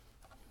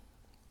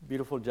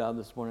Beautiful job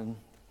this morning,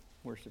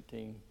 worship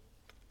team.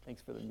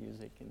 Thanks for the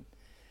music and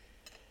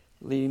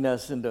leading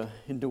us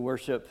into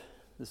worship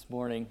this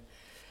morning.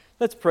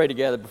 Let's pray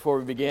together before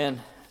we begin.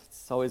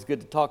 It's always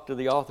good to talk to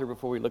the author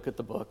before we look at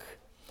the book.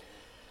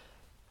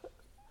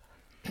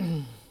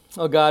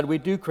 Oh God, we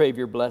do crave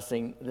your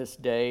blessing this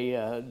day,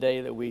 a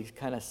day that we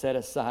kind of set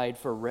aside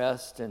for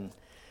rest and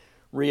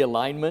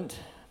realignment.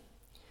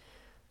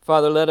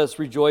 Father, let us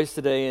rejoice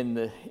today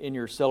in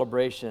your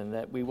celebration,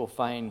 that we will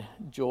find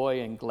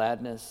joy and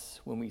gladness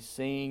when we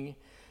sing,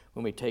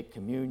 when we take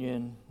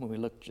communion, when we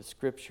look at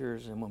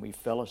scriptures, and when we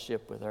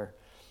fellowship with our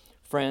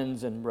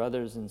friends and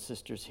brothers and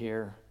sisters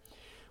here.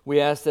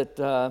 We ask that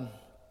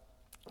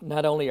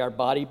not only our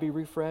body be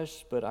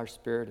refreshed, but our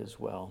spirit as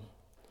well.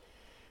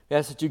 We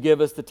ask that you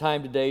give us the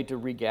time today to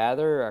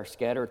regather our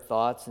scattered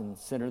thoughts and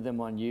center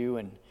them on you,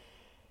 and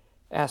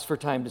ask for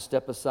time to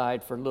step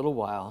aside for a little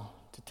while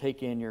to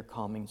take in your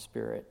calming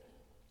spirit.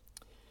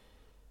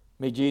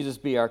 May Jesus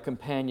be our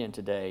companion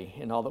today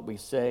in all that we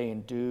say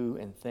and do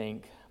and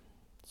think,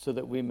 so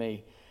that we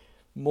may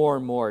more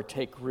and more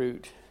take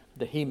root,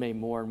 that he may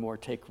more and more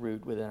take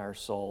root within our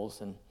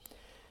souls, and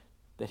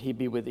that he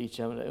be with each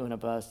one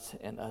of us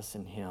and us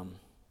in him.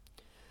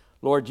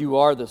 Lord, you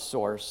are the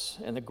source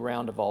and the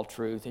ground of all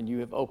truth, and you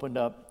have opened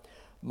up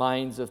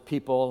minds of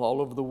people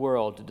all over the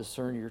world to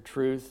discern your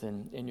truth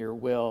and your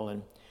will.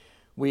 And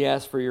we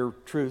ask for your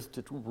truth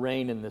to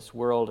reign in this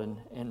world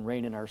and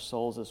reign in our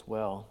souls as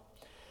well.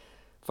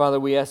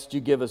 Father, we ask that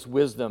you give us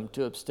wisdom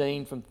to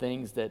abstain from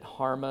things that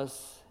harm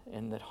us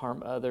and that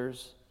harm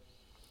others,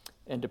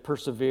 and to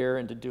persevere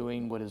into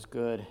doing what is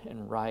good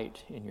and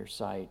right in your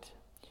sight.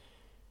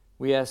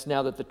 We ask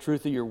now that the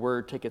truth of your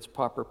word take its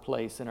proper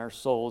place in our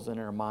souls and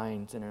in our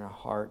minds and in our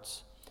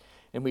hearts.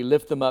 And we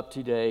lift them up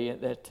today,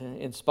 that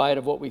in spite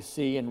of what we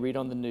see and read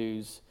on the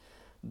news,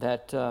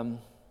 that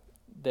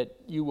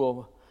you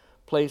will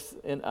place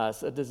in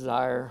us a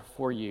desire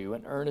for you,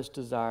 an earnest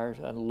desire,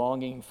 a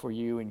longing for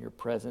you and your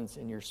presence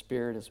and your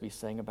spirit, as we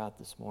sang about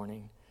this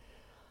morning,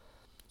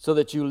 so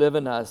that you live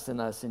in us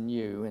and us in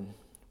you. And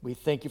we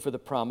thank you for the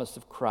promise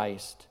of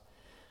Christ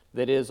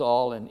that is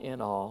all and in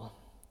all,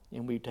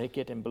 and we take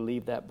it and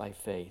believe that by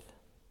faith.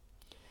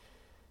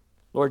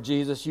 Lord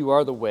Jesus, you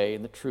are the way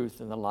and the truth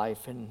and the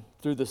life, and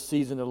through the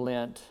season of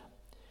Lent,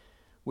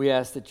 we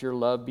ask that your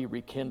love be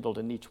rekindled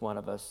in each one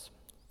of us,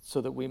 so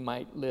that we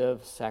might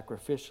live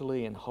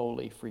sacrificially and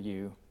wholly for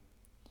you.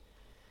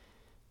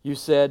 You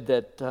said,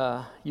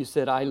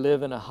 I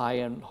live in a high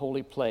and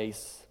holy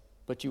place,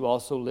 but you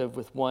also live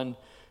with one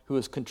who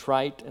is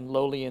contrite and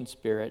lowly in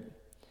spirit.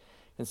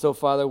 And so,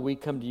 Father, we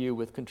come to you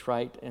with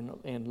contrite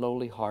and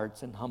lowly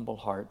hearts and humble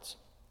hearts,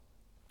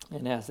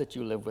 and ask that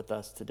you live with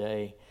us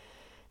today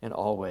and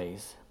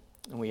always.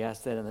 And we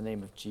ask that in the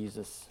name of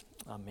Jesus.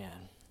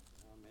 Amen.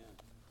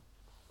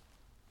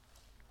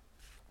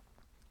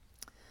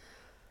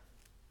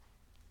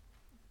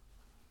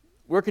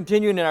 We're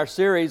continuing in our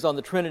series on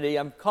the Trinity.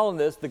 I'm calling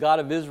this The God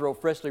of Israel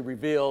Freshly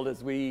Revealed,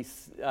 as we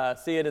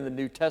see it in the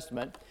New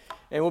Testament.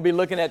 And we'll be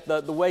looking at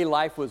the way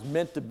life was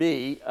meant to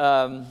be.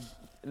 And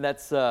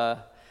that's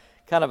kind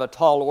of a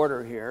tall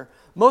order here.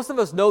 Most of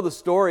us know the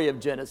story of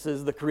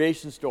Genesis, the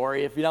creation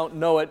story. If you don't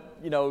know it,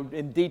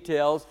 in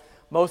details,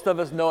 most of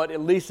us know it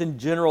at least in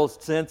general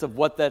sense of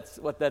what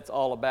that's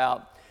all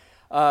about.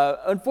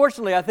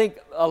 Unfortunately, I think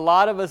a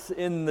lot of us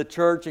in the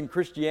church and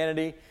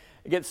Christianity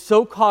get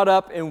so caught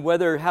up in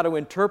how to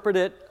interpret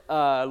it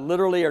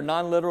literally or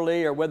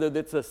non-literally, or whether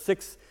it's a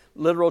 6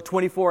 literal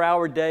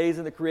 24-hour days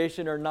in the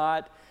creation or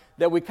not,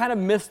 that we kind of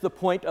miss the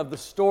point of the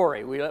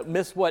story. We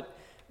miss what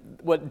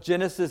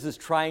Genesis is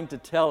trying to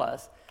tell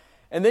us.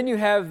 And then you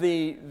have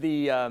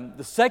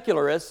the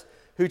secularists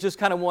who just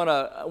kind of want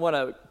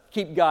to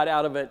keep God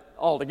out of it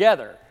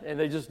altogether, and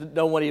they just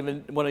don't want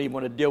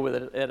to deal with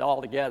it at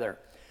all together.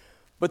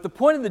 But the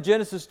point of the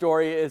Genesis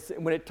story is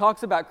when it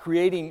talks about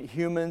creating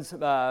humans,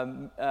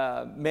 man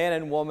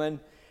and woman,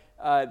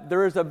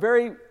 there is a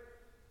very,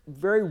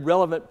 very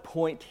relevant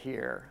point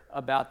here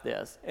about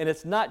this. And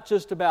it's not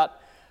just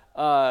about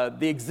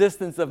the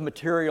existence of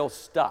material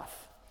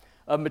stuff,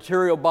 of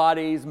material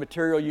bodies,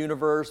 material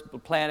universe,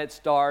 planets,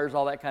 stars,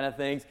 all that kind of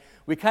things.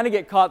 We kind of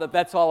get caught that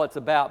that's all it's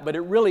about, but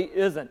it really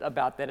isn't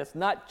about that. It's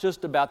not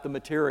just about the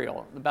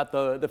material, about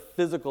the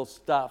physical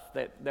stuff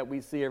that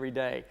we see every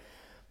day.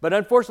 But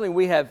unfortunately,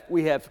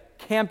 we have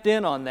camped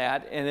in on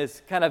that, and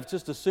it's kind of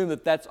just assumed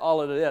that that's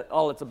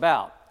all it's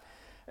about.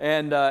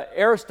 And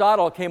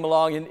Aristotle came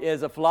along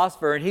as a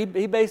philosopher, and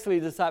he basically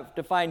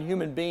defined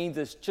human beings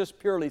as just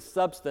purely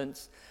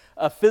substance,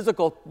 a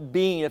physical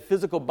being, a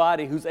physical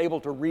body who's able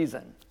to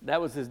reason.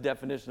 That was his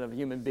definition of a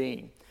human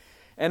being.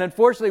 And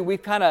unfortunately,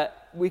 we've kind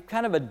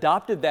of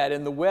adopted that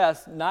in the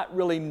West, not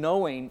really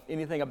knowing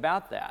anything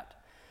about that.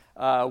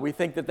 We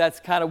think that that's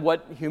kind of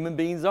what human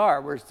beings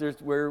are.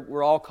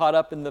 We're all caught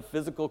up in the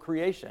physical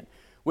creation,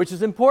 which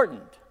is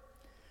important.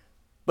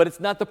 But it's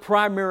not the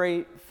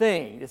primary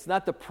thing. It's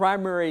not the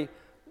primary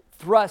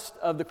thrust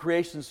of the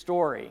creation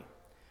story.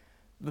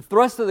 The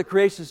thrust of the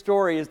creation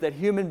story is that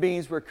human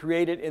beings were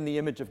created in the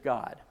image of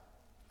God.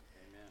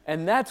 Amen.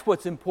 And that's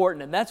what's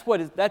important, and that's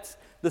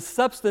the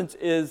substance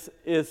is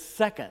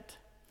second.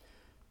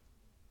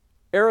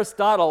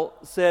 Aristotle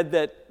said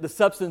that the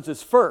substance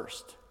is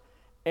first,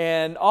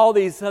 and all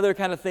these other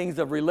kind of things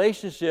of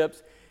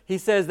relationships, he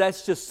says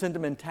that's just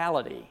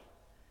sentimentality,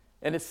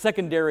 and it's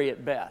secondary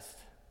at best.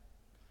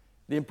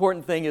 The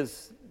important thing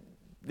is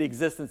the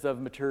existence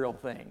of material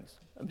things,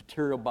 of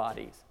material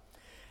bodies.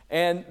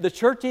 And the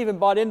church even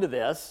bought into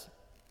this,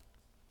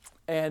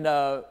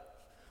 and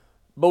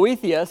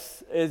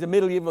Boethius is a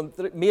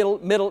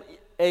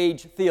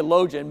middle-age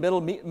theologian,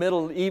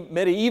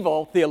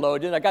 medieval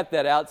theologian. I got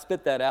that out,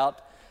 spit that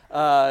out.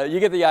 You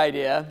get the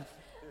idea.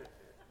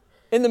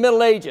 In the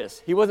Middle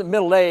Ages. He wasn't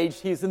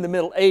middle-aged, he's in the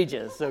Middle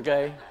Ages,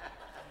 okay?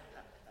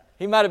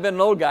 He might have been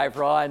an old guy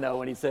for all I know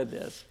when he said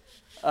this.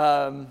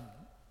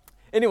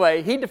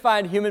 Anyway, he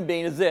defined human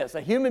being as this.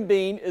 A human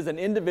being is an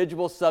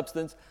individual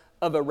substance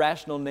of a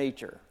rational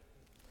nature.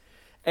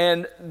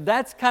 And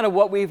that's kind of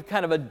what we've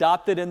kind of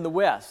adopted in the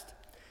West.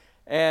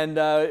 And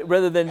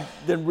rather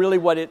than really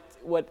what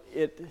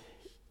it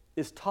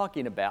is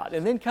talking about.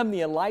 And then come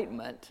the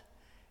Enlightenment,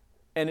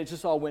 and it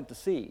just all went to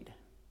seed.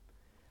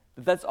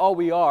 That's all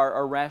we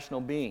are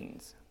rational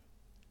beings.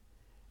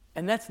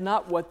 And that's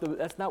not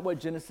what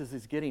Genesis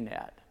is getting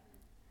at.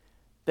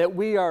 That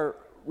we are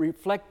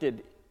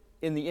reflected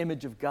in the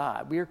image of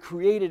God. We are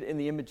created in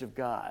the image of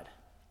God.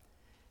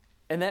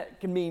 And that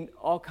can mean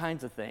all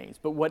kinds of things.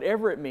 But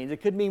whatever it means,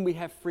 it could mean we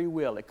have free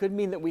will. It could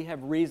mean that we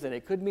have reason.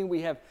 It could mean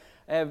we have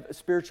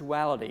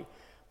spirituality.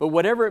 But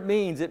whatever it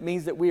means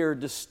that we are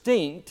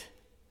distinct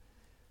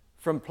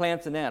from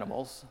plants and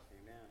animals.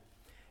 Amen.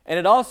 And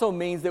it also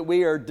means that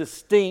we are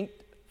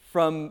distinct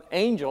from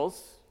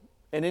angels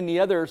and any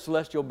other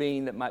celestial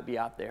being that might be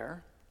out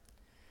there.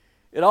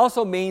 It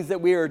also means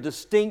that we are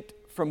distinct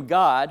from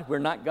God. We're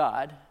not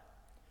God.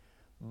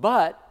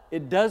 But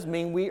it does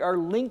mean we are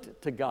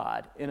linked to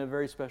God in a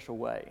very special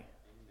way.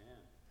 Amen.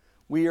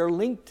 We are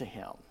linked to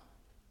Him.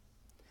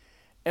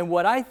 And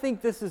what I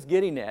think this is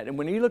getting at, and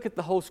when you look at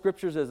the whole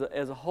Scriptures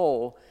as a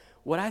whole,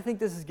 what I think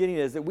this is getting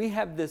at is that we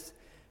have this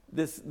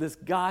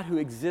God who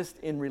exists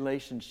in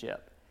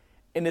relationship.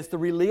 And it's the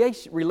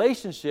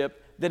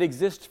relationship that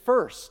exists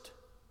first.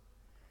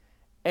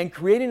 And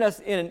creating us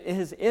in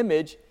His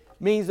image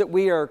means that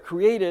we are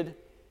created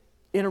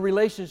in a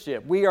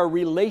relationship. We are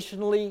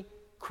relationally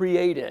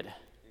created.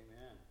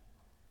 Amen.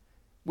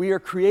 We are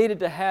created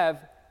to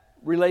have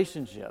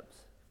relationships.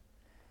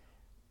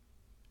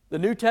 The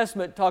New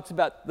Testament talks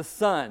about the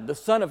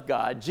Son of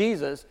God,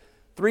 Jesus,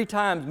 3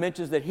 times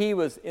mentions that He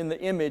was in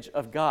the image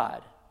of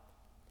God.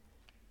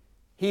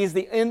 He is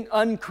the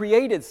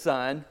uncreated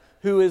Son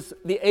who is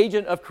the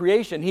agent of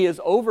creation. He is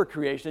over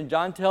creation.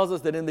 John tells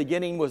us that in the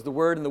beginning was the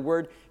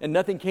Word, and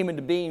nothing came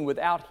into being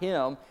without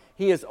Him.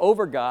 He is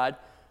over God.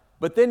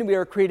 But then we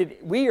are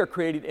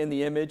created in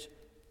the image,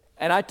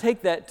 and I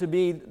take that to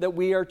be that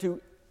we are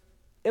to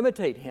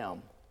imitate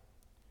Him.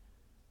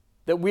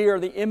 That we are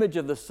the image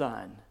of the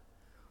Son.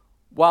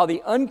 While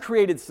the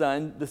uncreated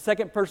Son, the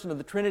second person of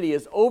the Trinity,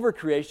 is over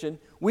creation,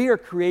 we are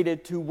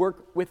created to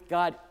work with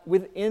God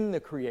within the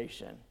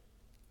creation.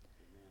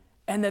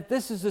 And that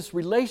this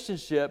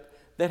relationship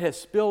that has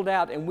spilled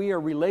out, and we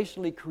are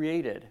relationally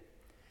created.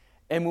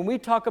 And when we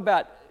talk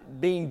about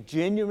being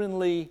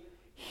genuinely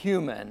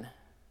human,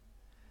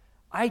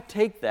 I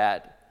take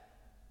that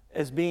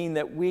as being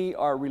that we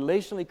are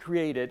relationally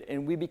created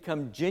and we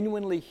become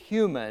genuinely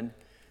human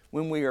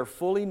when we are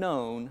fully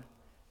known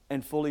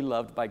and fully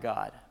loved by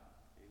God.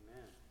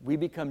 Amen. We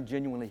become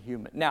genuinely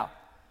human. Now,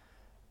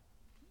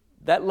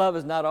 that love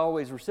is not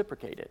always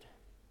reciprocated.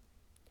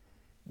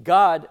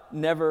 God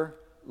never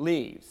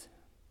leaves.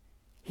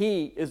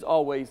 He is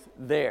always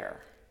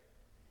there.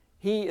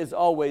 He is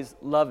always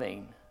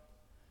loving,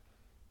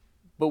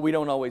 but we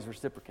don't always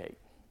reciprocate.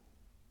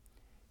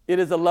 It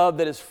is a love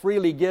that is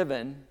freely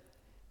given,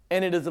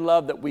 and it is a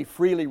love that we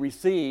freely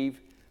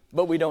receive,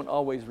 but we don't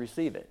always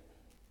receive it.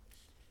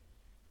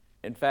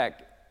 In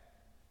fact,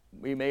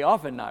 we may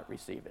often not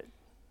receive it.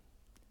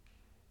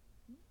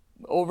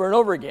 Over and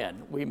over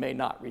again, we may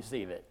not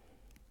receive it.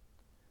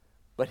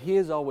 But He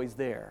is always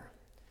there.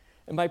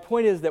 And my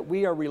point is that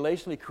we are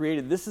relationally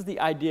created. This is the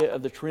idea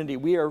of the Trinity.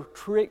 We are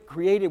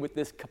created with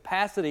this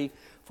capacity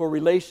for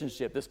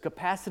relationship, this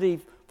capacity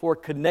for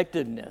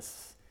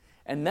connectedness.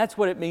 And that's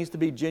what it means to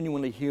be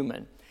genuinely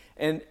human.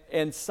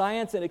 And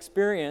science and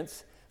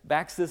experience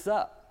backs this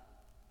up.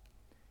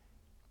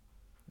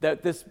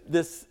 That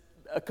this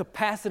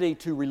capacity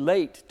to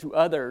relate to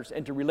others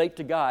and to relate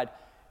to God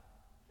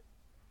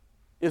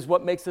is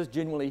what makes us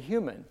genuinely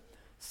human.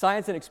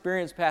 Science and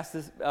experience backs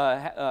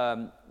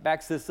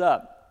this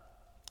up.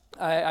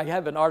 I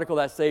have an article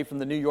that I saved from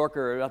the New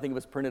Yorker. I think it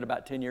was printed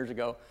about 10 years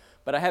ago,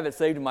 but I have it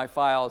saved in my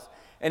files.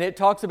 And it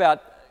talks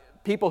about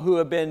people who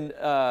have been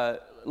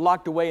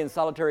locked away in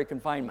solitary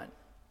confinement.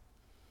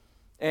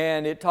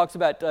 And it talks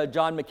about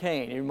John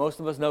McCain. And most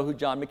of us know who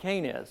John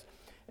McCain is.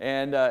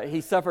 And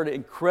he suffered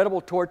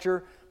incredible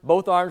torture.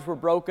 Both arms were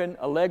broken.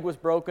 A leg was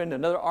broken.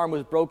 Another arm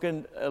was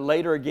broken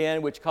later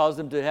again, which caused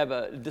him to have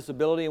a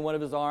disability in one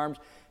of his arms.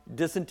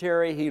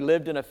 dysentery. He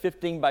lived in a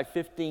 15 by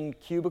 15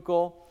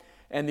 cubicle,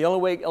 and the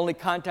only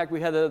contact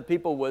we had with other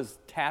people was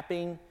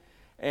tapping,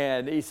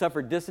 and he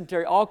suffered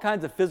dysentery, all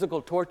kinds of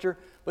physical torture.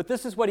 But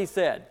this is what he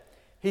said.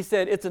 He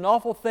said, "It's an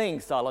awful thing,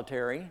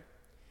 solitary.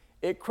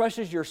 It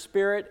crushes your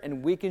spirit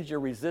and weakens your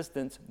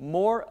resistance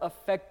more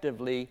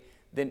effectively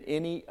than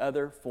any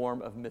other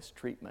form of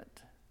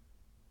mistreatment."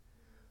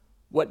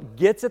 What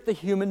gets at the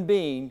human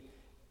being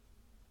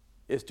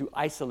is to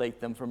isolate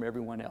them from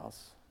everyone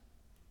else.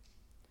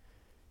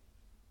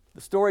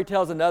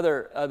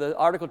 The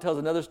article tells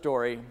another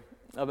story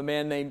of a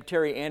man named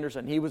Terry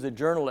Anderson. He was a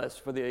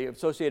journalist for the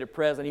Associated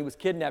Press, and he was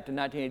kidnapped in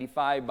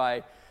 1985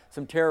 by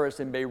some terrorists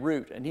in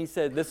Beirut. And he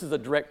said, this is a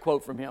direct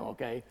quote from him,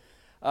 okay?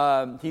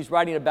 He's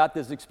writing about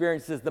this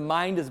experience. He says, "The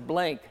mind is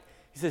blank."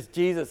 He says,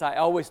 "Jesus, I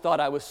always thought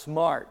I was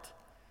smart.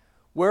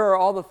 Where are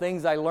all the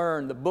things I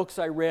learned, the books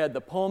I read,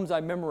 the poems I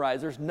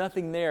memorized? There's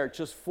nothing there,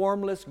 just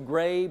formless,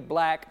 gray,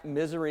 black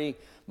misery.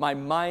 My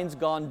mind's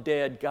gone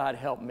dead. God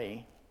help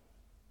me."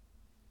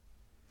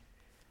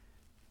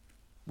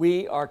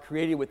 We are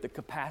created with the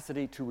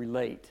capacity to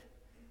relate,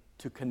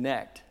 to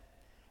connect,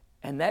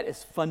 and that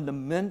is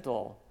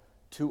fundamental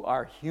to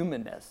our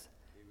humanness,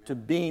 to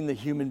being the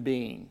human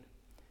being.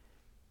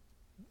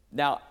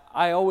 Now,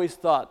 I always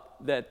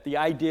thought that the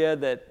idea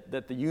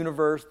that the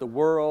universe, the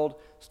world,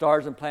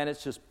 stars and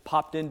planets just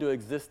popped into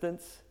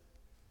existence,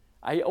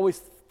 I always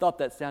thought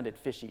that sounded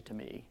fishy to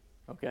me,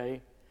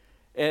 okay?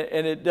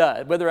 And it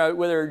does.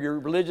 Whether you're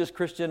religious,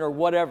 Christian, or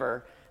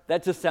whatever,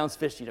 that just sounds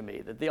fishy to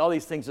me, that all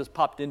these things just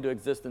popped into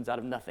existence out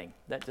of nothing.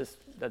 That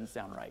just doesn't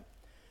sound right.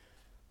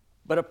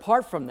 But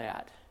apart from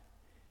that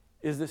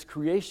is this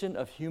creation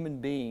of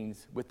human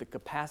beings with the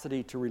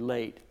capacity to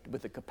relate,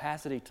 with the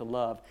capacity to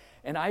love.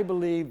 And I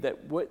believe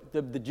that what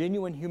the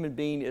genuine human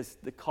being is,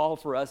 the call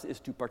for us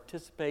is to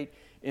participate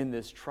in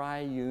this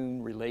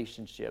triune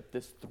relationship,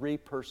 this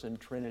three-person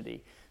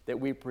Trinity, that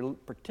we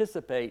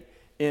participate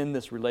in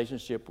this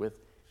relationship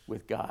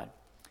with God.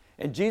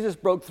 And Jesus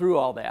broke through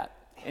all that,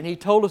 and he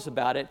told us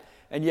about it.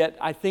 And yet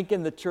I think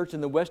in the church,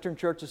 in the Western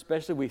church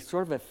especially, we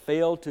sort of have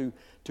failed to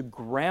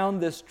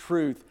ground this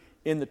truth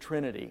in the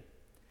Trinity.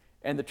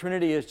 And the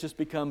Trinity has just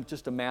become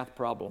just a math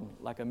problem,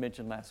 like I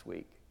mentioned last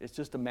week. It's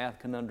just a math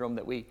conundrum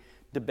that we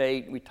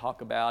debate, we talk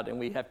about, and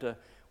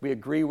we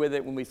agree with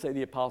it when we say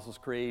the Apostles'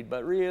 Creed,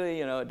 but really,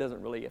 it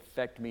doesn't really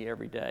affect me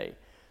every day.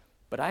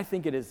 But I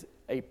think it is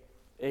a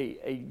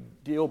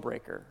deal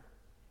breaker.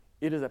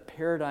 It is a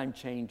paradigm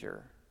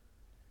changer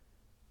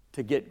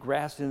to get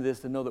grasped into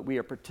this, to know that we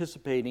are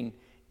participating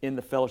in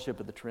the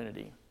fellowship of the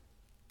Trinity.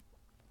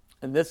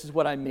 And this is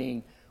what I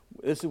mean.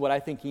 This is what I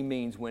think he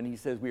means when he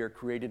says we are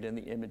created in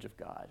the image of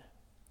God.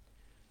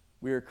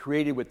 We are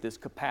created with this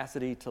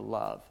capacity to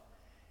love.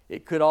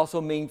 It could also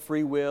mean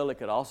free will. It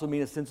could also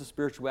mean a sense of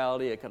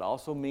spirituality. It could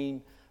also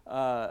mean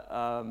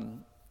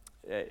the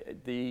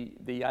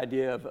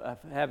idea of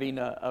having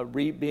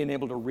being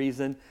able to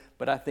reason.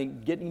 But I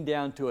think getting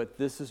down to it,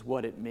 this is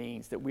what it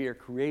means, that we are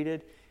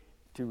created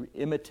to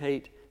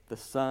imitate the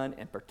Son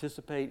and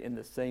participate in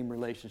the same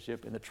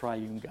relationship in the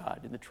triune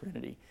God, in the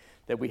Trinity,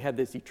 that we have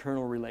this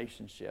eternal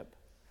relationship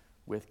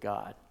with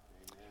God.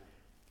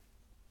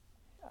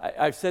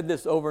 I've said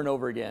this over and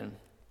over again,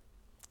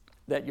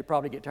 that you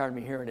probably get tired of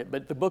me hearing it,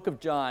 but the book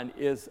of John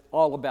is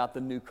all about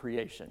the new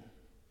creation.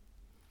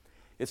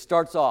 It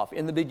starts off,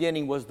 in the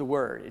beginning was the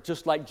Word. It's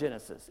just like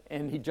Genesis.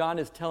 And John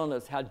is telling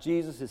us how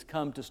Jesus has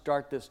come to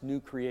start this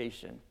new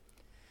creation.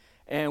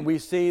 And we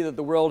see that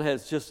the world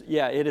has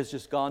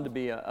just gone to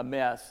be a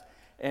mess.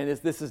 And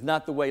this is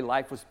not the way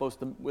life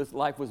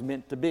was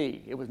meant to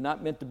be. It was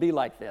not meant to be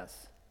like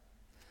this.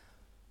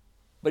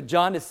 But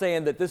John is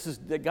saying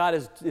that God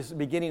is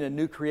beginning a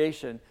new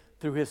creation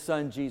through his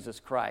Son, Jesus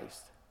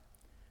Christ.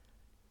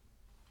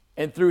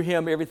 And through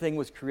him, everything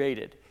was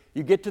created.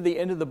 You get to the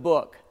end of the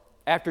book.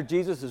 After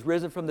Jesus is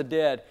risen from the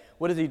dead,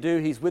 what does he do?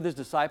 He's with his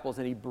disciples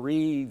and he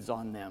breathes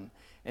on them.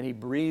 And he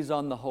breathes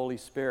on the Holy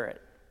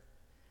Spirit.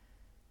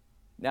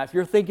 Now, if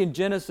you're thinking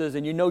Genesis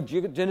and you know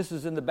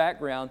Genesis in the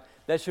background,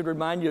 that should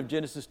remind you of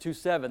Genesis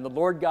 2:7. The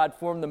Lord God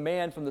formed the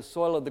man from the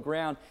soil of the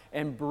ground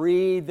and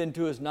breathed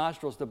into his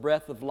nostrils the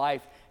breath of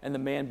life, and the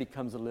man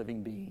becomes a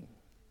living being.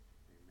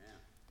 Amen.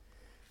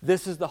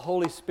 This is the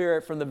Holy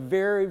Spirit. From the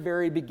very,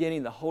 very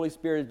beginning, the Holy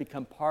Spirit has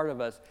become part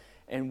of us,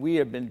 and we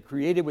have been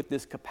created with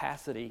this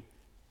capacity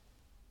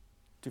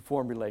to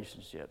form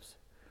relationships.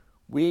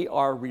 We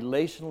are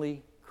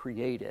relationally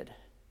created.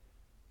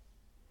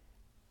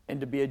 And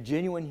to be a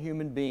genuine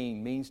human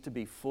being means to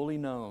be fully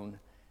known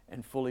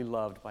and fully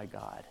loved by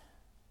God.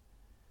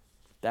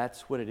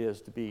 That's what it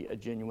is to be a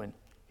genuine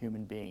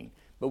human being.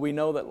 But we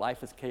know that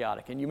life is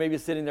chaotic. And you may be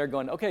sitting there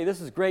going, okay, this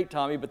is great,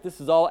 Tommy, but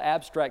this is all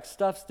abstract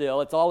stuff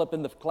still. It's all up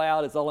in the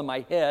cloud. It's all in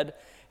my head.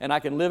 And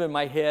I can live in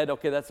my head.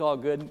 Okay, that's all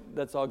good.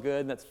 That's all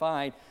good, and that's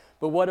fine.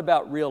 But what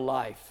about real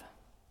life?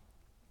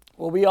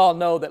 Well, we all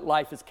know that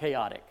life is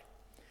chaotic.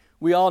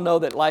 We all know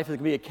that life is going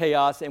to be a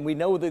chaos, and we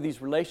know that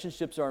these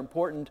relationships are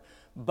important.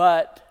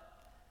 But,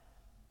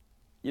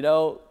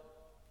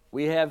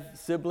 We have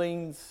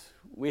siblings,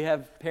 we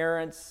have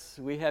parents,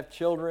 we have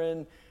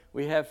children,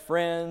 we have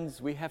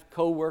friends, we have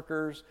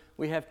coworkers,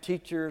 we have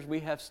teachers, we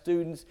have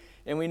students,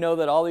 and we know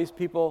that all these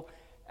people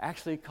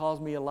actually cause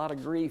me a lot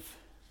of grief.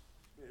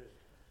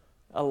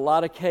 A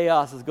lot of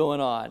chaos is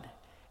going on.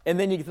 And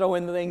then you throw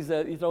in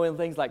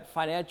things like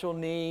financial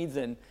needs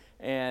and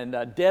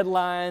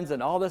deadlines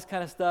and all this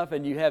kind of stuff,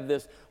 and you have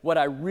this what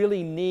I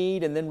really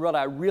need and then what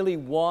I really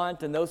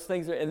want, and those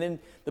things and then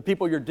the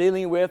people you're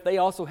dealing with, they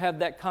also have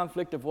that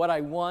conflict of what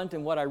I want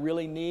and what I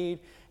really need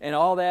and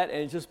all that, and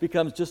it just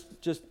becomes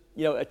just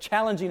a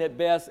challenging at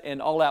best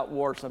and all-out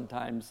war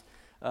sometimes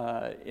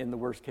in the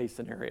worst case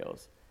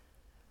scenarios.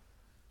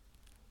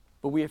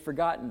 But we have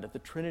forgotten that the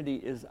Trinity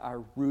is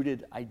our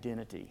rooted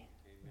identity.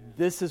 Amen.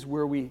 This is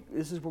where we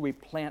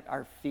plant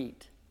our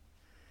feet.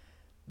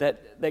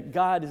 That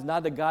God is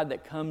not the God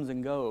that comes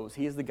and goes.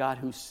 He is the God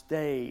who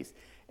stays.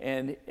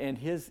 And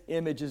His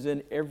image is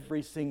in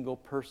every single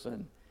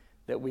person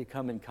that we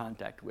come in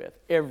contact with.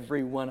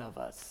 Every one of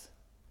us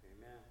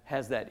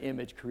has that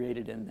image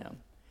created in them.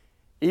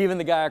 Even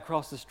the guy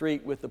across the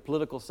street with the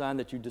political sign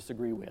that you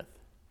disagree with.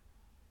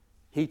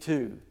 He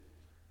too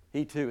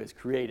is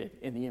created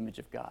in the image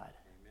of God.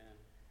 Amen.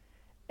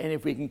 And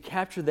if we can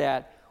capture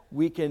that,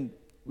 we can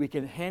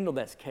handle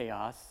this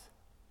chaos.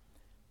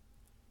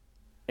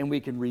 And we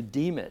can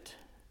redeem it.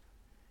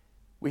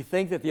 We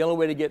think that the only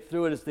way to get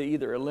through it is to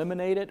either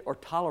eliminate it or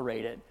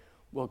tolerate it.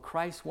 Well,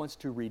 Christ wants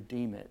to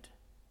redeem it.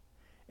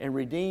 And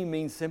redeem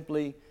means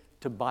simply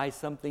to buy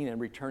something and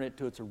return it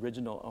to its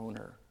original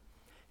owner.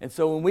 And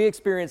so when we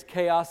experience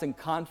chaos and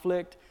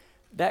conflict,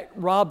 that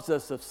robs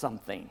us of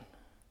something.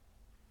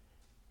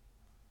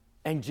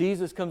 And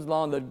Jesus comes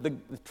along, the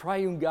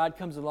triune God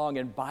comes along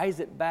and buys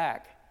it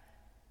back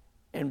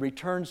and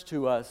returns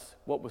to us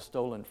what was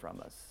stolen from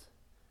us.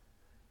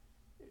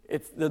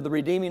 It's the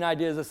redeeming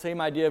idea is the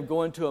same idea of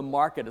going to a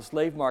market, a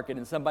slave market,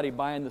 and somebody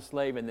buying the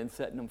slave and then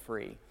setting them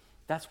free.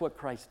 That's what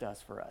Christ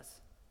does for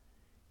us,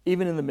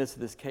 even in the midst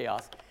of this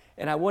chaos.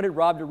 And I wanted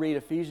Rob to read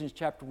Ephesians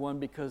chapter 1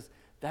 because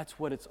that's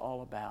what it's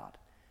all about.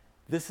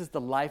 This is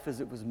the life as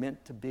it was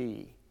meant to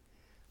be.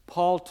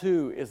 Paul,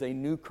 too, is a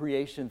new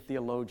creation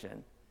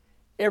theologian.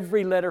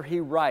 Every letter he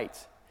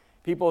writes,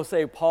 people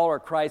say Paul or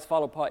Christ,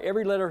 follow Paul.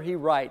 Every letter he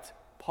writes,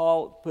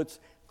 Paul puts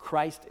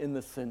Christ in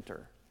the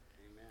center.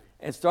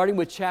 And starting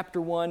with chapter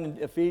 1 in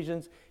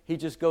Ephesians, he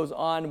just goes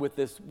on with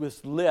this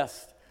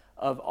list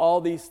of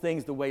all these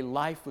things, the way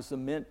life was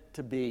meant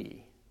to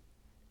be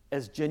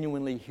as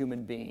genuinely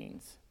human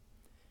beings.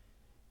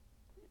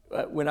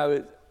 When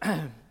I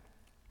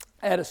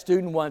had a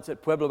student once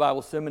at Pueblo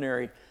Bible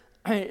Seminary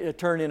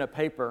turn in a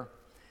paper,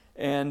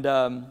 and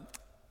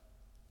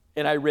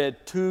I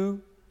read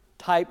 2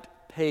 typed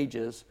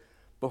pages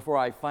before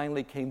I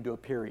finally came to a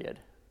period.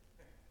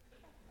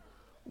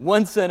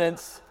 1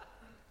 sentence,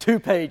 2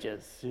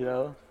 pages,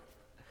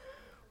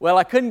 Well,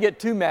 I couldn't get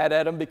too mad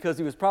at him because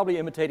he was probably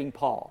imitating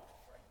Paul.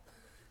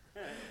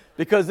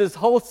 Because this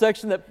whole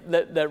section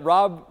that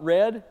Rob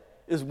read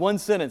is 1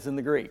 sentence in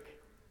the Greek.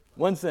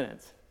 1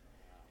 sentence.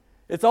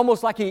 It's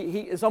almost like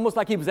it's almost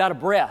like he was out of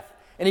breath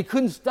and he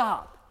couldn't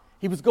stop.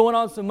 He was going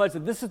on so much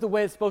that this is the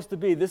way it's supposed to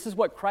be. This is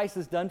what Christ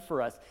has done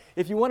for us.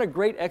 If you want a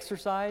great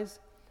exercise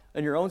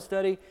in your own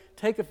study,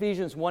 take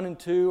Ephesians 1 and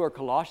 2 or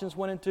Colossians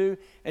 1 and 2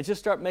 and just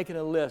start making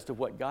a list of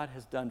what God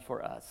has done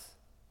for us.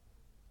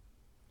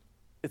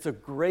 It's a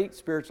great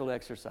spiritual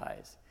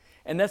exercise.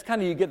 And that's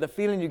kind of, you get the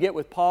feeling you get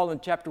with Paul in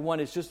chapter 1.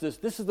 It's just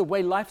this is the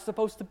way life's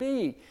supposed to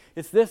be.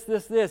 It's this.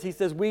 He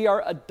says we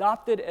are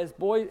adopted as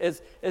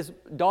boys, as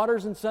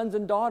daughters and sons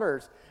and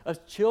daughters, as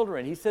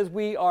children. He says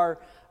we are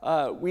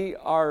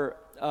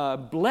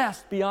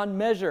blessed beyond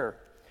measure,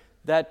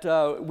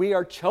 that we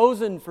are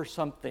chosen for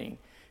something.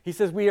 He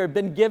says we have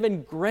been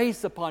given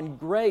grace upon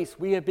grace.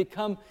 We have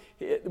become,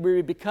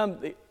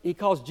 he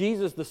calls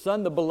Jesus the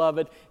Son, the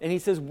beloved, and he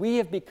says we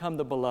have become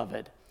the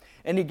beloved.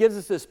 And he gives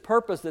us this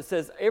purpose that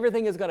says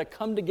everything is going to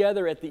come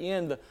together at the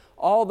end.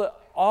 All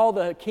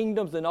the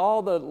kingdoms and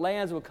all the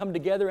lands will come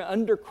together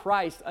under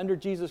Christ, under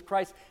Jesus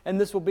Christ,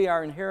 and this will be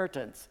our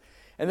inheritance.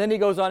 And then he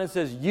goes on and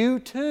says, you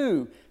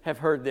too have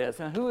heard this.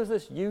 Now, who is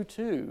this you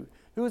too?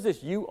 Who is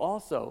this you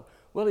also?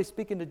 Well, he's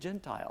speaking to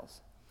Gentiles.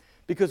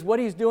 Because what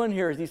he's doing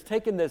here is he's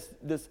taking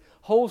this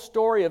whole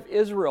story of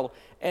Israel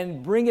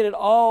and bringing it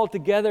all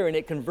together, and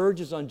it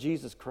converges on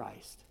Jesus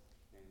Christ.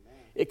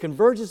 Amen. It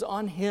converges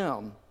on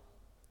him.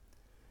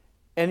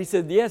 And he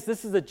said, yes,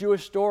 this is a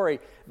Jewish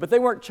story, but they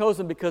weren't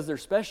chosen because they're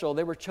special.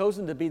 They were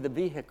chosen to be the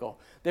vehicle.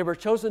 They were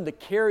chosen to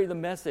carry the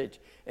message.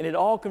 And it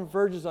all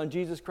converges on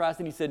Jesus Christ.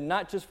 And he said,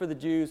 not just for the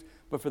Jews,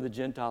 but for the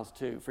Gentiles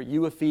too. For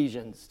you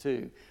Ephesians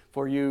too.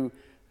 For you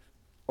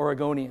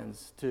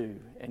Oregonians too.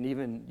 And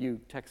even you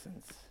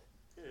Texans.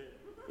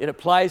 It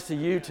applies to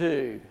you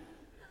too.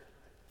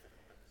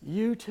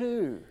 You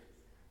too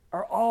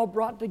are all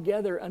brought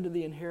together under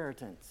the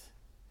inheritance.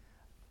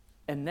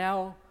 And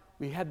now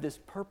we have this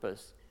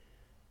purpose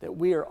that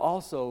we are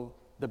also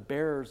the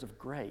bearers of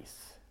grace.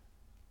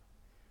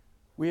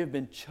 We have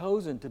been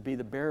chosen to be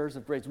the bearers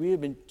of grace. We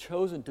have been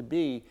chosen to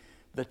be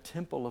the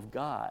temple of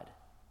God.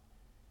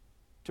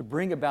 to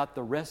bring about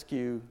the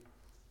rescue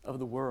of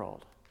the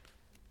world.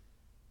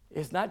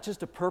 It's not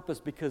just a purpose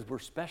because we're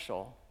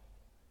special.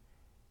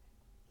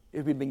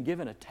 We've been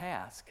given a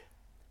task.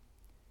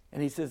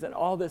 And he says that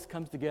all this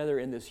comes together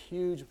in this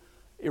huge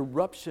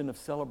eruption of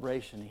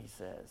celebration, he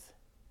says.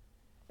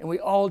 And we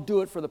all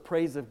do it for the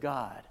praise of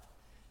God.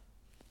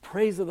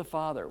 Praise of the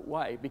Father.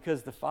 Why?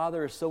 Because the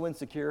Father is so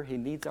insecure, he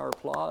needs our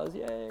applause.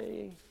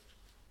 Yay.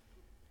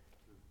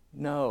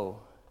 No.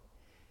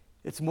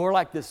 It's more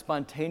like this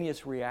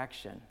spontaneous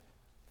reaction.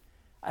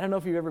 I don't know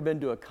if you've ever been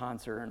to a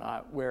concert or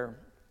not where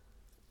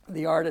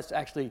the artist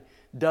actually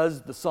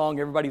does the song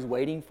everybody's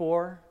waiting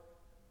for,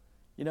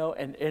 you know,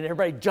 and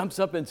everybody jumps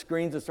up and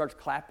screams and starts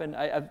clapping.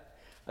 I've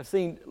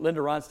seen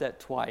Linda Ronstadt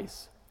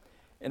twice,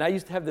 and I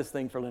used to have this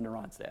thing for Linda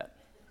Ronstadt,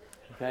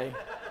 okay?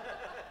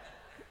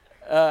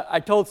 I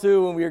told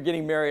Sue when we were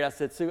getting married, I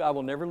said, Sue, I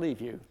will never leave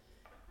you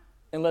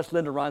unless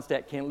Linda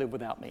Ronstadt can't live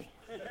without me.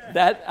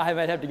 That, I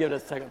might have to give it a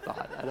second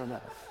thought. I don't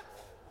know.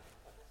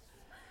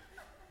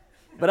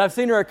 But I've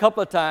seen her a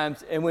couple of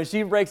times, and when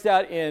she breaks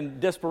out in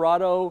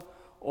Desperado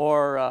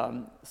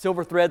or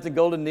Silver Threads and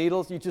Golden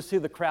Needles, you just see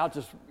the crowd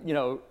just, you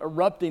know,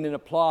 erupting in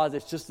applause.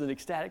 It's just an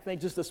ecstatic thing,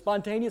 just a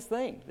spontaneous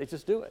thing. They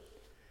just do it.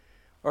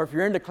 Or if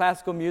you're into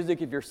classical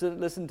music, if you're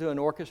listening to an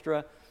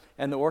orchestra,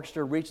 and the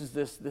orchestra reaches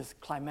this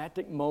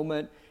climactic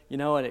moment, you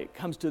know, and it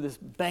comes to this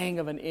bang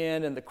of an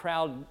end, and the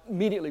crowd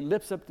immediately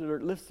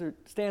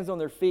stands on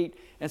their feet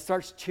and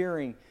starts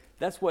cheering.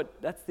 That's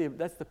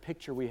the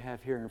picture we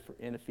have here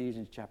in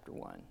Ephesians chapter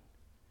 1.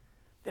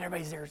 That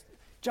everybody's there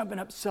jumping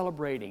up,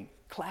 celebrating,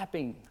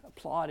 clapping,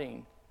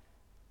 applauding,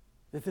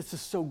 that this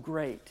is so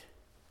great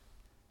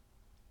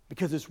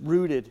because it's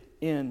rooted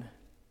in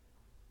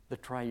the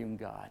triune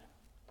God.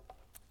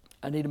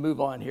 I need to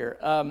move on here.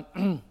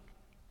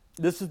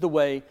 This is the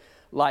way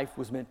life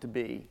was meant to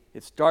be.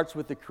 It starts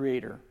with the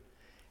Creator,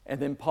 and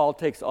then Paul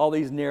takes all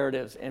these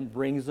narratives and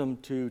brings them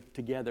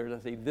together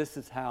to say this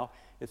is how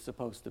it's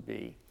supposed to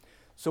be.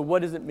 So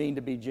what does it mean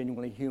to be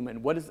genuinely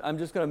human? I'm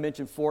just going to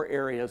mention 4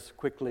 areas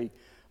quickly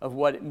of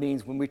what it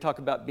means when we talk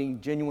about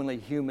being genuinely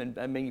human,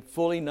 I mean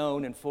fully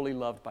known and fully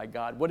loved by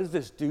God. What does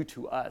this do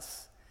to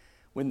us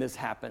when this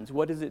happens?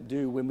 What does it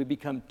do when we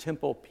become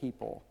temple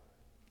people?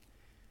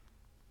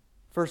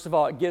 First of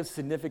all, it gives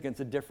significance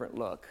a different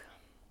look.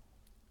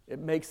 It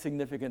makes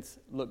significance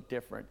look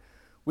different.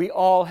 We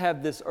all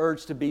have this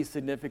urge to be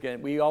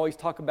significant. We always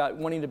talk about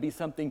wanting to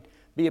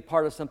be a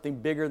part of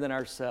something bigger than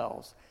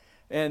ourselves.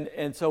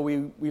 And so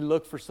we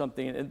look for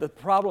something. And the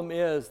problem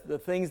is the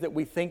things that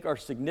we think are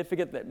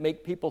significant, that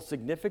make people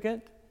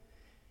significant,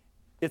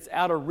 it's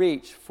out of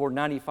reach for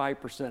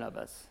 95% of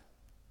us,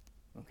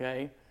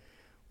 okay?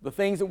 The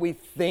things that we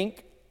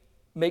think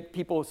make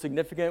people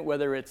significant,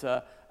 whether it's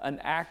an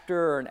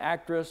actor or an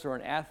actress or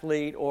an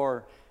athlete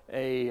or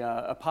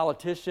a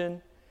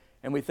politician,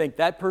 and we think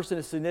that person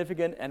is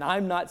significant and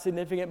I'm not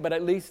significant, but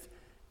at least,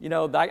 you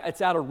know,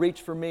 it's out of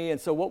reach for me. And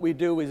so what we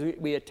do is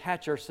we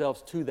attach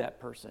ourselves to that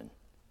person.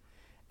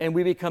 And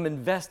we become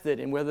invested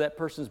in whether that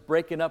person's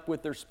breaking up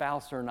with their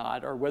spouse or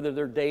not, or whether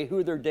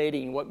who they're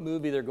dating, what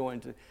movie they're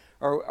going to,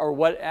 or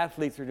what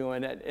athletes are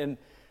doing. And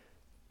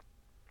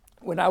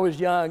when I was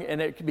young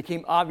and it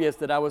became obvious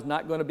that I was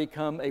not going to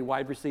become a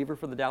wide receiver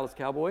for the Dallas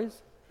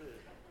Cowboys,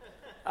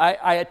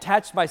 I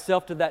attached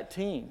myself to that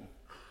team.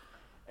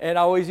 And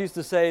I always used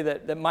to say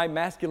that my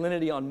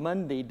masculinity on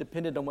Monday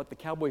depended on what the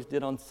Cowboys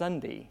did on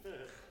Sunday.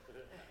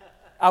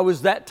 I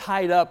was that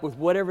tied up with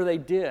whatever they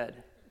did.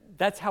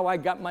 That's how I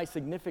got my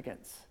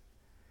significance.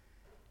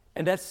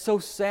 And that's so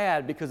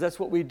sad because that's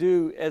what we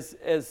do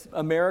as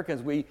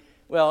Americans.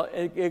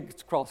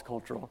 It's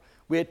cross-cultural.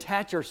 We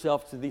attach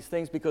ourselves to these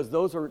things because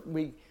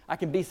I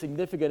can be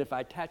significant if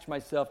I attach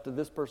myself to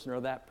this person or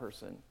that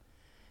person.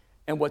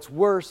 And what's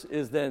worse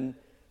is then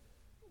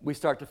we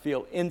start to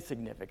feel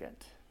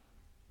insignificant.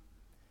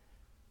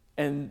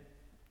 And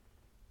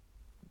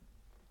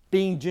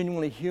being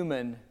genuinely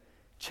human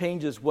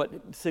changes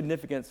what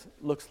significance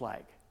looks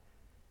like.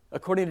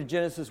 According to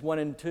Genesis 1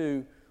 and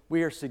 2,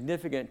 we are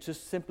significant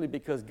just simply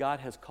because God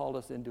has called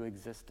us into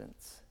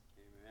existence.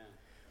 Amen.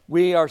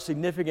 We are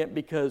significant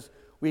because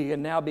we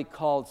can now be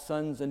called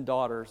sons and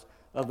daughters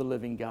of the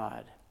living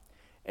God.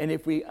 And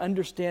if we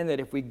understand that,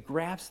 if we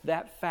grasp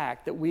that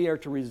fact that we are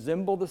to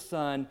resemble the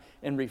Son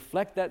and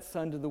reflect that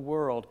Son to the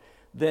world,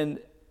 then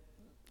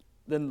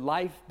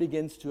life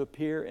begins to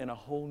appear in a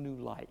whole new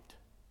light.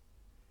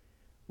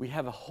 We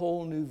have a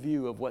whole new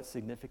view of what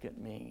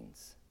significant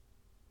means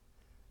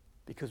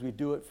because we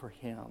do it for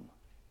Him.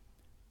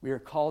 We are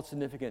called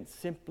significant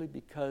simply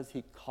because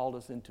He called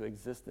us into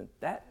existence.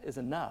 That is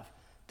enough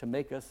to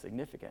make us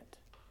significant.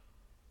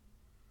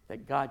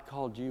 That God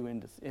called you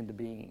into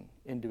being,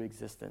 into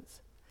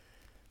existence.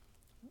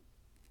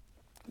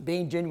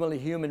 Being genuinely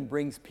human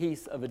brings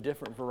peace of a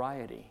different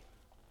variety.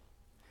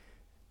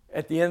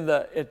 At the end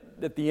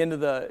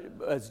of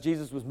as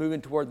Jesus was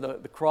moving toward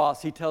the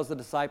cross, He tells the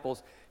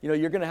disciples, you're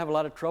going to have a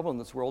lot of trouble in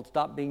this world.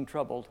 Stop being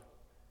troubled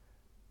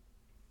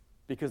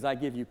because I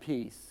give you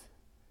peace,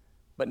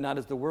 but not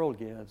as the world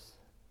gives,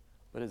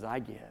 but as I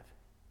give.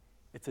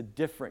 It's a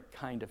different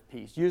kind of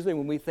peace. Usually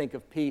when we think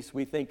of peace,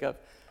 we think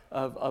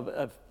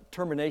of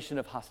termination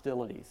of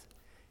hostilities.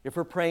 If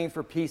we're praying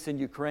for peace in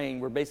Ukraine,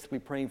 we're basically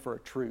praying for a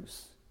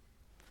truce.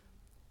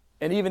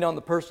 And even on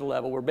the personal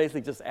level, we're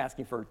basically just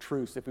asking for a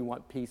truce if we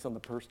want peace on the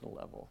personal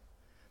level.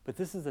 But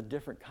this is a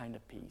different kind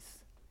of peace.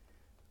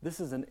 This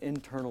is an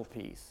internal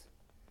peace.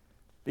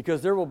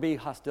 Because there will be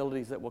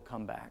hostilities that will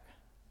come back.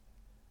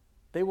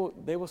 They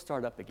will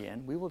start up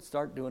again. We will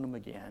start doing them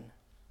again.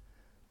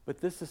 But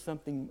this is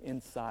something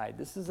inside.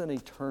 This is an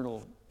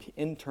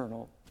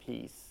internal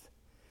peace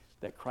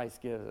that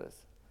Christ gives us.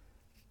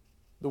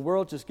 The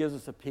world just gives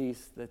us a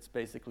peace that's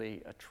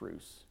basically a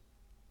truce.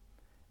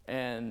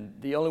 And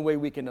the only way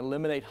we can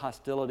eliminate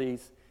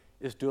hostilities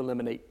is to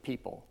eliminate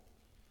people.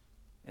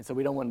 And so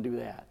we don't want to do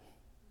that.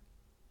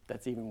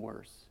 That's even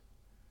worse.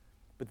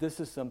 But this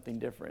is something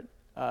different.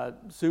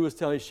 Sue was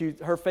telling me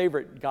her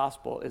favorite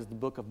gospel is the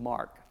book of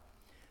Mark,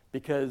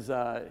 because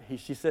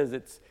she says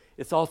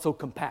it's also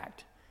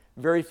compact,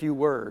 very few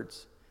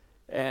words,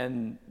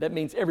 and that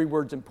means every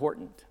word's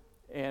important.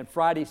 And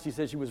Friday, she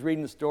says she was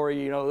reading the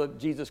story, of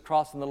Jesus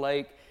crossing the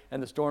lake,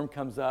 and the storm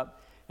comes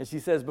up, and she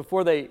says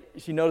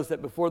she noticed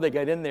that before they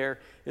got in there,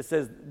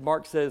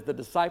 Mark says the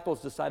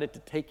disciples decided to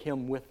take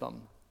him with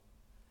them,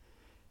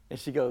 and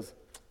she goes,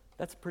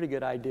 "That's a pretty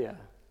good idea.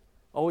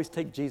 Always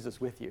take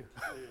Jesus with you."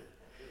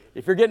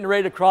 If you're getting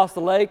ready to cross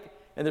the lake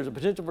and there's a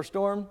potential for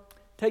storm,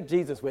 take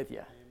Jesus with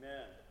you.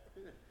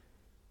 Amen.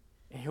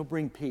 And he'll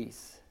bring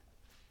peace.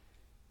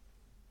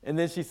 And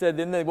then she said,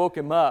 then they woke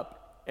him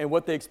up, and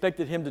what they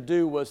expected him to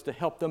do was to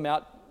help them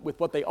out with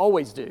what they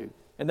always do.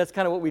 And that's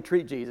kind of what we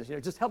treat Jesus.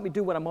 Just help me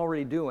do what I'm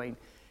already doing.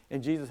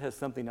 And Jesus has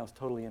something else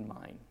totally in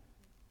mind.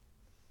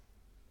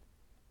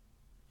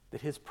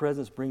 That his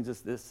presence brings us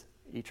this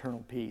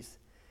eternal peace.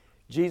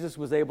 Jesus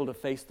was able to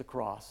face the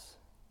cross,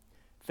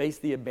 face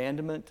the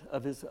abandonment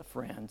of his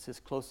friends, his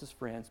closest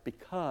friends,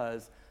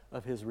 because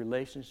of his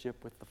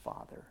relationship with the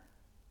Father.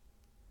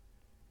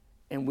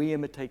 And we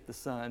imitate the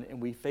Son,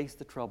 and we face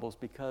the troubles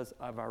because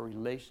of our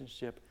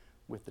relationship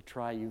with the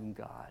triune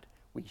God.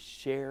 We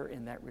share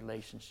in that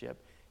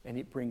relationship, and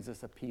it brings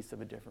us a peace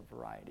of a different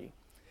variety.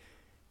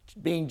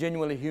 Being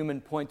genuinely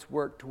human points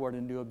work toward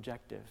a new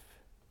objective.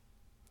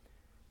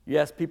 You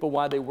ask people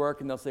why they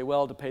work, and they'll say,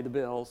 well, to pay the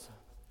bills.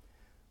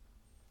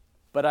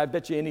 But I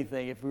bet you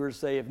anything, if we were to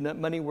say, if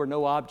money were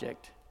no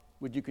object,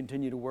 would you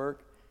continue to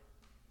work?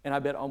 And I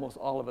bet almost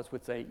all of us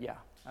would say, yeah,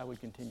 I would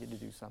continue to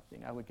do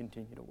something. I would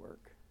continue to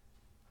work.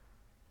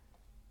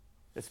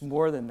 It's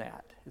more than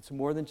that. It's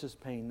more than just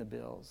paying the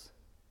bills.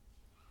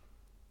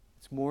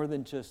 It's more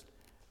than just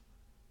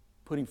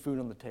putting food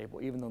on the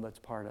table, even though that's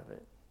part of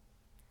it.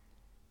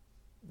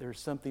 There's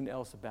something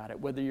else about it,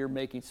 whether you're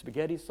making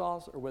spaghetti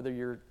sauce or whether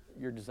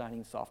you're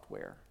designing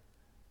software.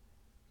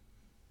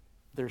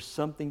 There's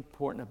something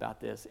important about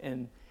this,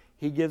 and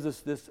he gives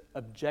us this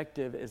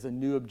objective as a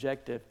new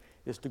objective,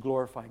 is to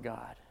glorify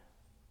God,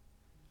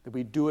 that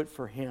we do it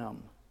for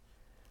him.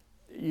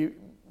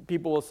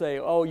 People will say,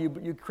 oh,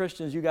 you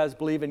Christians, you guys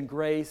believe in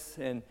grace,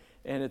 and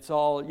it's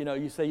all,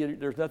 you say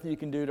there's nothing you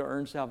can do to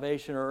earn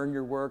salvation or earn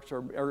your works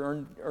or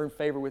earn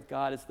favor with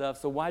God and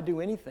stuff, so why do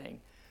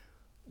anything?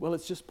 Well,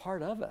 it's just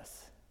part of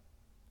us.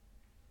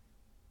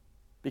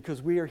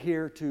 Because we are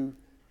here to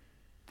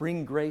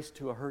bring grace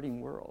to a hurting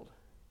world.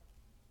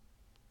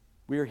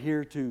 We are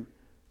here to,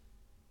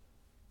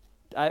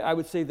 I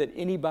would say that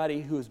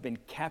anybody who has been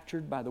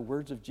captured by the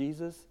words of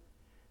Jesus,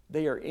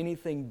 they are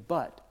anything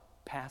but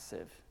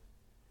passive.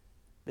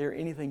 They are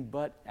anything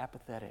but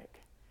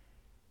apathetic.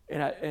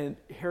 And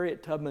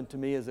Harriet Tubman, to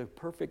me, is a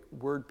perfect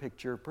word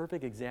picture,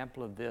 perfect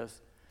example of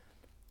this.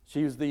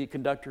 She was the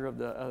conductor of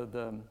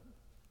the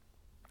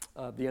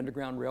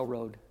Underground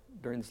Railroad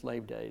during the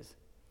slave days.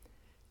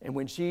 And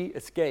when she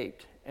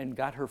escaped and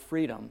got her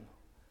freedom,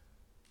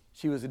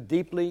 she was a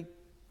deeply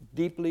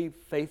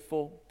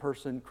faithful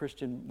person,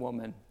 Christian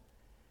woman.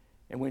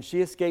 And when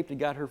she escaped and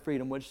got her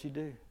freedom, what did she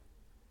do?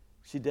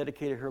 She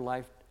dedicated her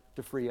life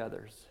to free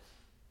others.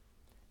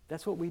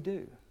 That's what we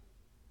do.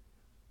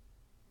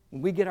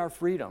 When we get our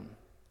freedom,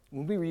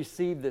 when we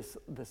receive this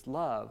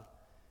love,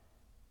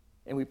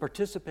 and we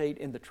participate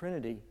in the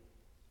Trinity,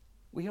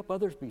 we help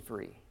others be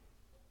free.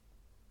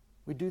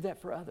 We do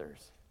that for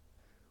others.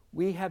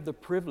 We have the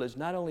privilege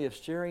not only of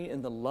sharing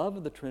in the love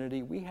of the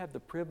Trinity, we have the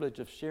privilege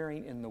of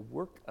sharing in the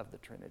work of the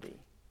Trinity.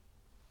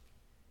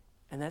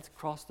 And that's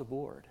across the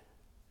board.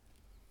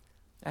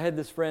 I had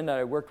this friend that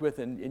I worked with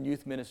in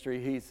youth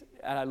ministry.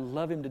 And I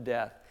love him to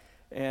death.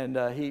 And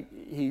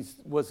he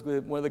was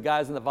one of the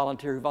guys in the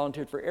volunteer who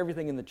volunteered for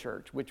everything in the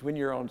church, which when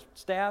you're on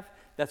staff,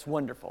 that's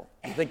wonderful.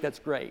 I think that's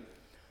great.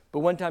 But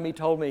one time he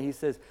told me, he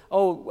says,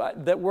 oh,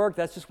 that work,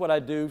 that's just what I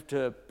do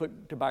to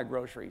buy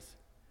groceries.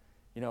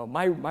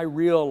 My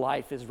real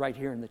life is right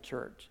here in the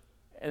church.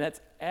 And that's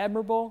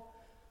admirable,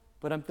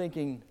 but I'm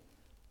thinking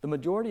the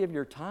majority of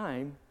your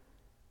time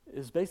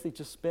is basically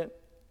just spent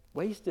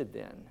wasted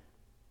then.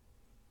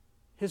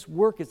 His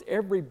work is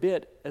every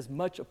bit as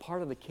much a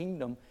part of the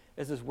kingdom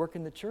as his work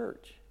in the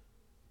church.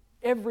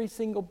 Every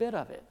single bit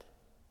of it.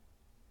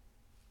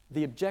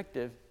 the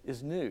objective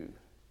is new.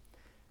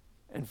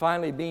 And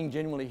finally, being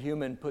genuinely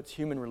human puts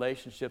human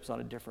relationships on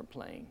a different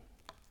plane.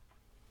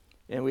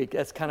 And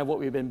that's kind of what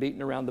we've been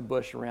beating around the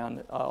bush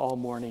around all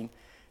morning,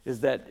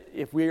 is that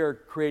if we are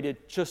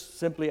created just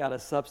simply out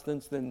of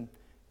substance, then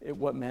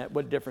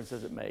what difference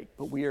does it make?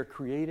 But we are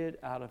created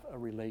out of a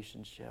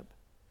relationship.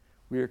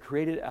 We are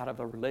created out of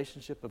a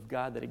relationship of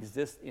God that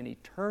exists in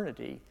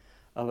eternity,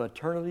 of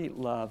eternity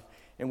love.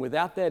 And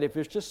without that, if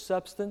it's just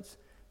substance,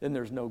 then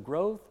there's no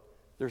growth,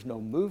 there's no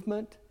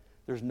movement,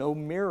 there's no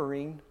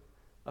mirroring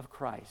of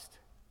Christ.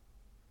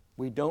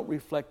 We don't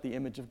reflect the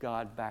image of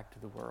God back to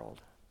the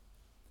world.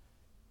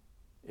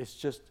 It's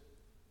just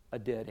a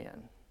dead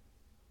end.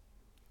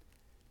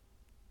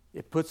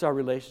 It puts our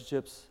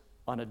relationships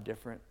on a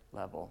different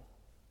level.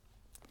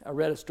 I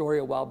read a story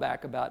a while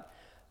back about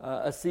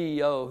a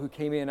CEO who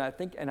came in,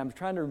 and I'm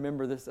trying to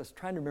remember this. I was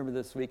trying to remember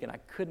this week, and I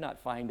could not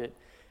find it.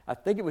 I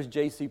think it was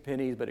J.C.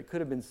 Penney's, but it could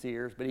have been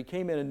Sears. But he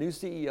came in, a new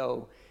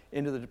CEO,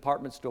 into the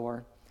department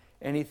store,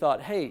 and he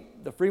thought, hey,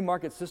 the free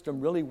market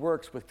system really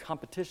works with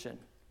competition.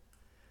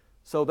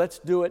 So let's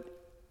do it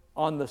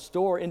on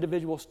the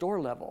individual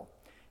store level.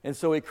 And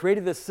so he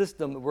created this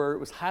system where it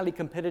was highly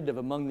competitive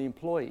among the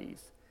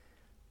employees.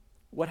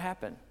 What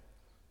happened?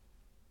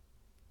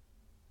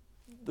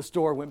 The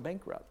store went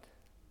bankrupt.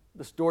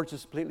 The store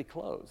just completely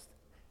closed.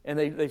 And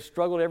they've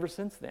struggled ever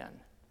since then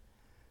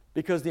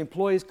because the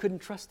employees couldn't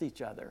trust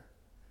each other.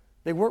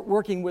 They weren't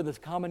working with a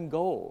common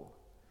goal.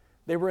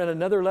 They were at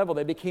another level.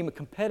 They became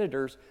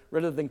competitors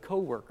rather than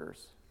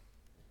co-workers.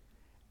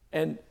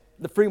 And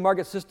the free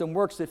market system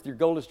works if your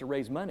goal is to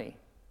raise money.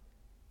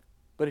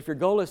 But if your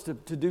goal is to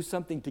do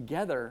something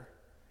together,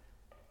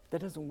 that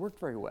doesn't work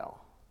very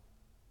well.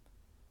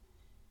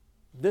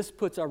 This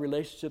puts our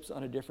relationships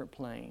on a different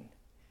plane.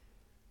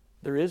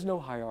 There is no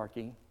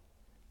hierarchy.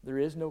 There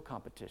is no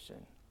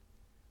competition.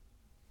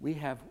 We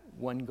have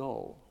one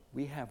goal.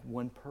 We have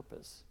one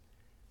purpose.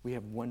 We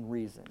have one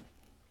reason.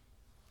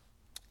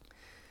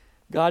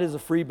 God is a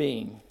free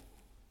being,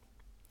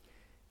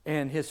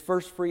 and his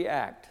first free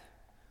act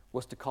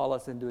was to call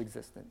us into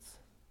existence.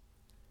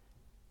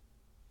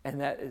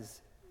 And that is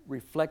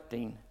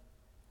reflecting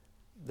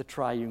the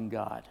triune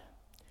God.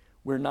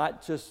 We're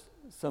not just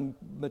some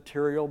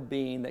material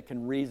being that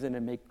can reason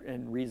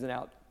and reason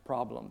out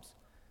problems.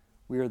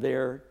 We are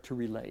there to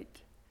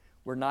relate.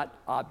 We're not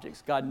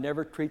objects. God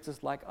never treats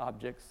us like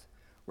objects.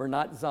 We're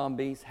not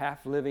zombies,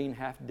 half living,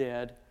 half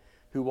dead,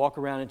 who walk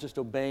around and just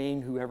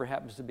obeying whoever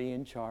happens to be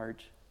in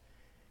charge.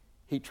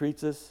 He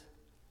treats us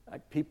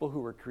like people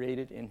who were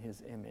created in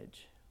his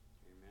image.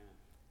 Amen.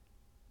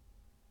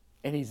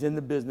 And he's in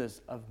the business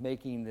of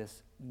making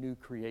this new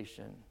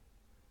creation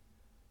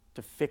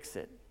to fix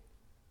it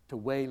to the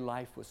way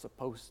life was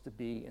supposed to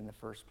be in the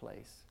first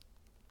place.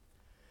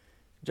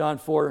 1 John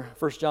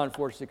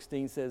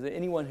 4:16 says that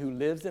anyone who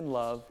lives in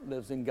love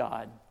lives in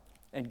God,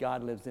 and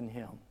God lives in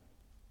him.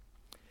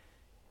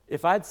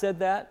 If I'd said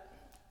that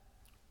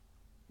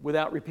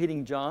without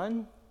repeating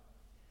John,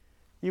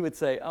 you would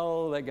say,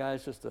 oh, that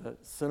guy's just a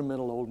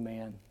sentimental old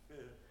man.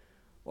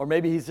 Or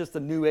maybe he's just a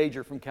new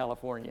ager from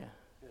California.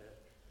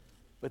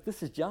 But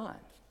this is John.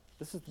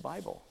 This is the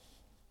Bible.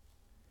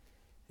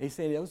 And he's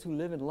saying those who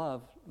live in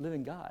love live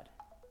in God,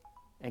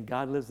 and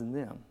God lives in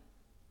them.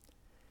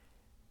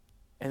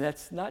 And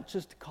that's not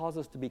just to cause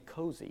us to be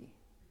cozy.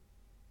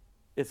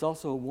 It's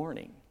also a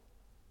warning.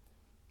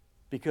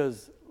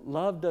 Because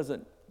love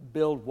doesn't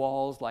build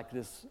walls like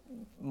this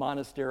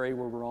monastery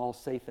where we're all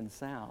safe and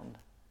sound.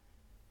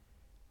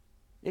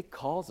 It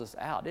calls us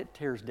out. It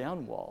tears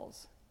down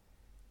walls.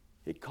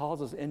 It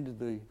calls us into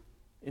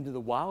the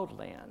wild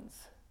lands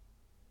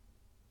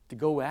to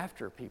go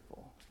after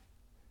people,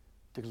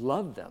 to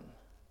love them,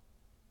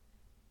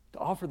 to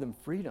offer them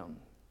freedom,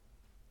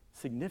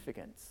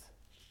 significance,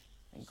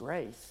 and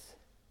grace.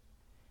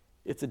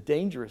 It's a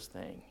dangerous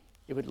thing.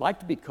 It would like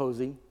to be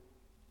cozy,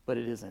 but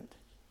it isn't.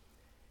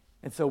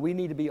 And so we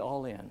need to be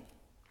all in.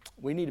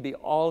 We need to be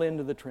all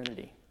into the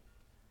Trinity,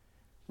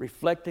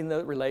 reflecting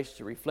the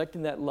relationship,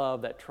 reflecting that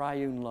love, that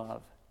triune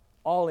love.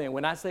 All in.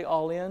 When I say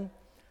all in,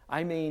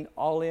 I mean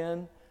all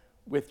in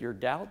with your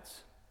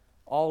doubts,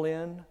 all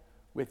in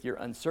with your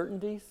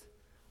uncertainties,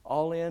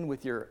 all in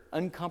with your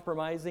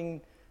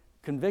uncompromising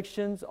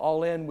convictions,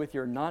 all in with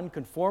your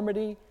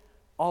nonconformity,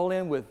 all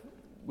in with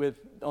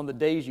on the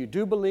days you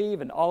do believe,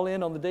 and all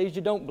in on the days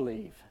you don't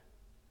believe.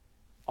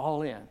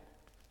 All in.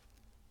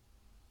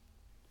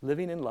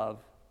 Living in love,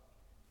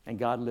 and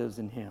God lives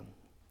in him.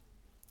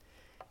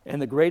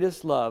 And the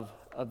greatest love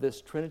of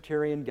this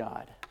Trinitarian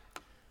God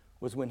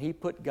was when he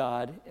put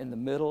God in the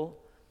middle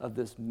of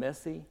this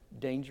messy,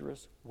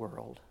 dangerous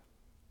world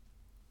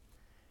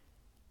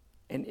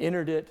and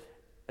entered it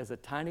as a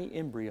tiny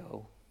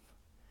embryo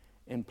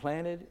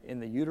implanted in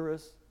the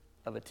uterus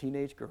of a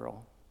teenage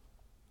girl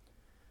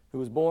who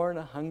was born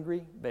a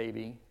hungry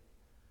baby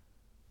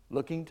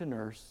looking to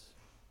nurse,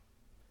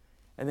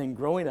 and then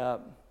growing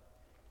up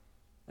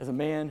as a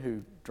man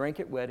who drank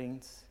at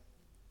weddings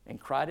and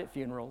cried at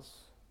funerals,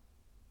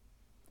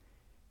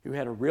 who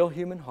had a real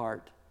human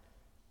heart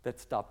that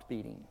stopped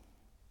beating.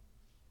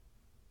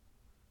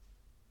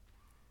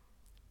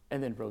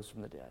 and then rose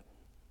from the dead,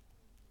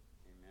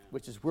 Amen.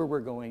 which is where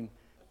we're going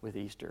with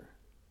Easter.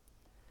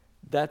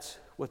 That's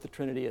what the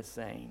Trinity is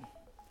saying,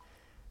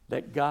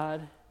 that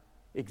God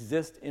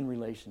exists in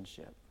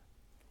relationship,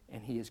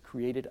 and he has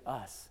created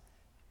us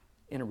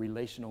in a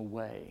relational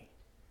way,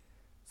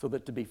 so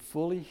that to be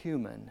fully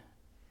human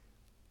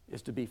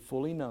is to be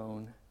fully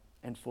known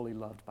and fully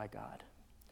loved by God.